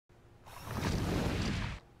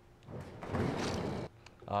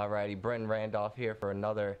Alrighty, Brenton Randolph here for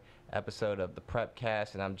another episode of the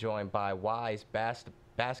PrepCast, and I'm joined by Wise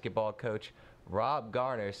basketball coach Rob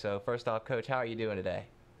Garner. So first off, Coach, how are you doing today?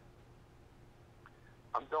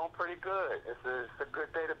 I'm doing pretty good. It's a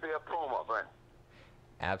good day to be a Puma, Brenton.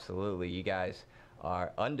 Absolutely. You guys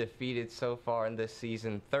are undefeated so far in this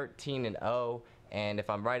season, 13-0. And if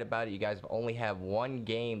I'm right about it, you guys only have one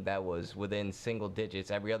game that was within single digits.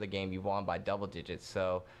 Every other game you've won by double digits.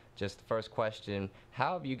 So just the first question,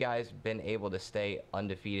 how have you guys been able to stay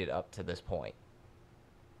undefeated up to this point?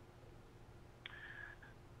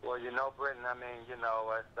 Well, Brenton,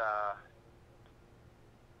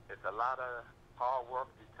 it's a lot of hard work,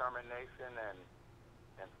 determination,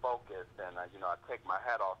 and focus. And, I take my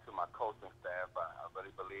hat off to my coaching staff. I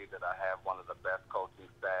really believe that I have one of the best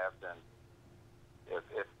coaching staffs, and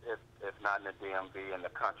if not in the DMV, in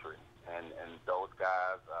the country. And those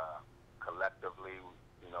guys collectively,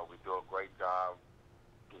 we do a great job,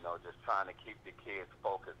 just trying to keep the kids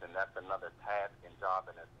focused. And that's another task and job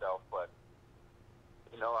in itself. But,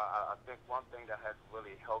 I think one thing that has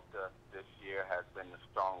really helped us this year has been the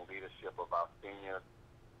strong leadership of our seniors.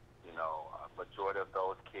 Majority of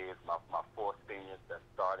those kids, my four seniors that's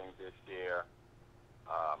starting this year,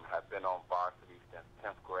 have been on varsity since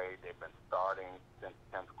 10th grade. They've been starting since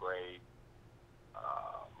 10th grade.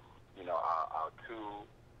 Our two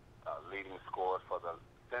leading scorers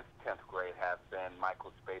since 10th grade have been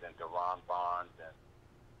Michael Spade and Deron Barnes. And,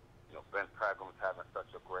 Ben Pregum's having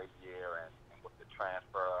such a great year. And with the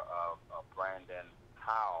transfer of Brandon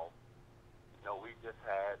Howell, we just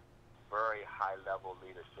had very high-level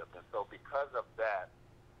leadership. And so because of that,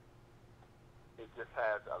 it just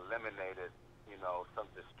has eliminated some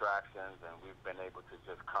distractions, and we've been able to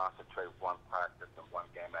just concentrate one practice and one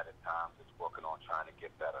game at a time, just working on trying to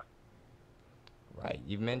get better. Right.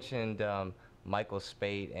 You mentioned Michael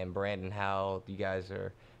Spate and Brandon Howell. You guys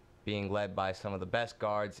are being led by some of the best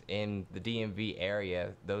guards in the DMV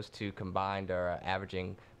area. Those two combined are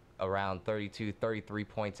averaging around 32, 33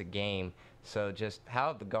 points a game. So just how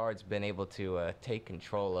have the guards been able to take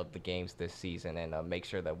control of the games this season and make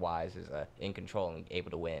sure that Wise is in control and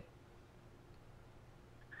able to win?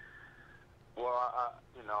 Well,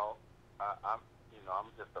 I'm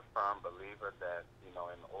just a firm believer that, in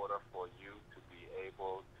order for you to be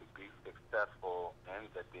able to be successful in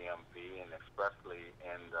the DMV, and especially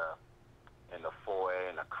in the 4A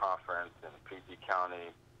and the conference and PG County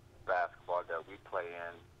basketball that we play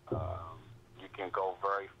in, you can go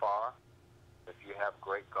very far if you have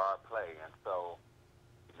great guard play. And so,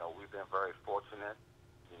 we've been very fortunate,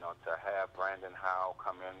 to have Brandon Howell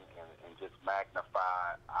come in and just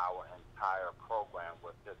magnify our entire program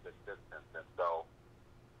with his assistance. And so,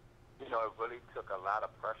 it really took a lot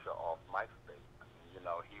of pressure off Mike Spate.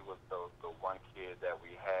 He was the one kid that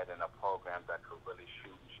we had in a program that could really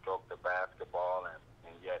shoot and stroke the basketball,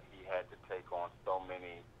 and yet he had to take on so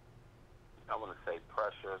many, I want to say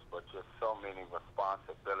pressures, but just so many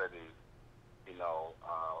responsibilities,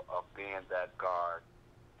 of being that guard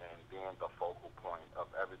and being the focal point of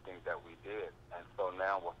everything that we did. And so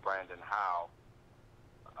now with Brandon Howell,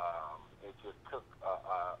 it just took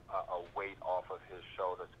a weight off of his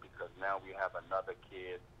shoulders, because now we have another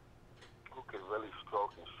kid who can really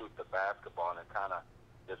stroke and shoot the basketball and kind of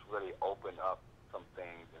just really open up some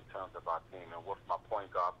things in terms of our team. And with my point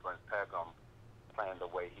guard, Brent Pegum, playing the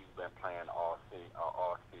way he's been playing all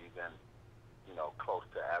season, close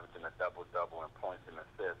to averaging a double-double in points and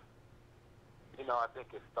assists, I think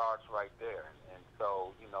it starts right there. And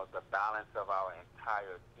so, the balance of our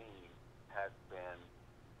entire team has been,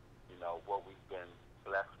 what we've been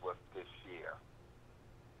blessed with this year.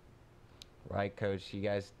 Right, Coach. You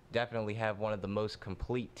guys definitely have one of the most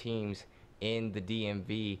complete teams in the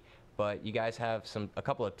DMV, but you guys have a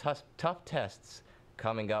couple of tough tests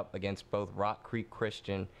coming up against both Rock Creek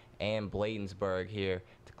Christian and Bladensburg here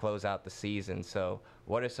to close out the season. So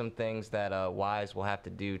what are some things that Wise will have to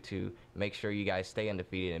do to make sure you guys stay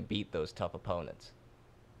undefeated and beat those tough opponents?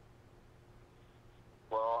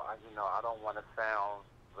 Well, I don't want to sound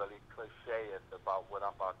really cliche about what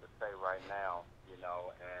I'm about to say right now,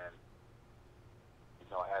 and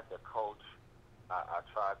as a coach, I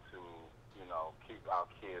try to, keep our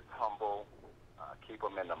kids humble, keep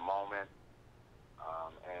them in the moment.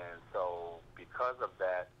 And so because of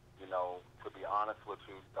that, to be honest with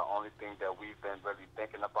you, the only thing that we've been really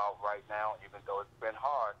thinking about right now, even though it's been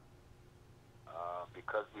hard,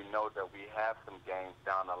 because we know that we have some games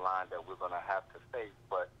down the line that we're going to have to face.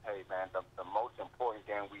 But, hey, man, the most important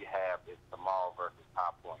game we have is tomorrow versus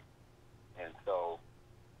High Point. And so,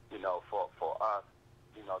 for us,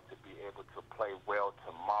 to be able to play well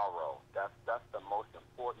tomorrow, that's the most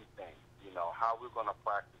important thing. How we're going to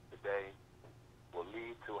practice today will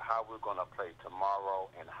lead to how we're going to play tomorrow,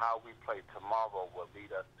 and how we play tomorrow will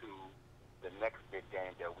lead us to the next big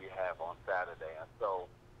game that we have on Saturday. And so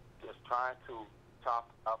just trying to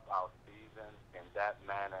top up our season in that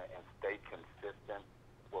manner and stay consistent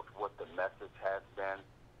with what the message has been,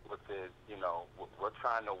 which is, you know, we're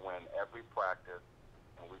trying to win every practice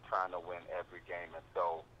and we're trying to win every game. And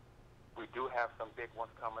so we do have some big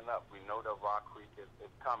ones coming up. We know that Rock Creek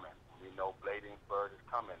is coming. We know Bladensburg is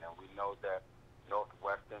coming, and we know that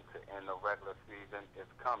Northwestern to end the regular season is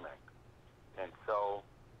coming. And so,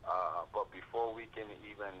 but before we can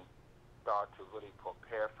even start to really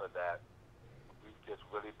prepare for that, we've just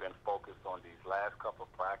really been focused on these last couple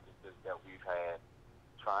of practices that we've had,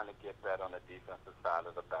 trying to get better on the defensive side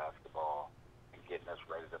of the basketball and getting us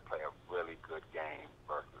ready to play a really good game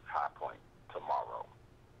versus High Point tomorrow.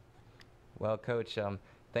 Well, Coach,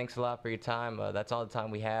 thanks a lot for your time. That's all the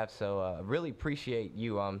time we have, so really appreciate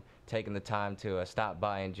you taking the time to stop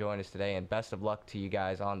by and join us today, and best of luck to you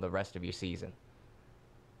guys on the rest of your season.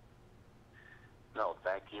 No,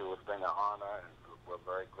 thank you. It's been an honor, and we're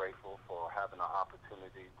very grateful for having an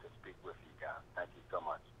opportunity to speak with you guys. Thank you so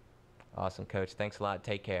much. Awesome, Coach. Thanks a lot.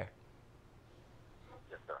 Take care.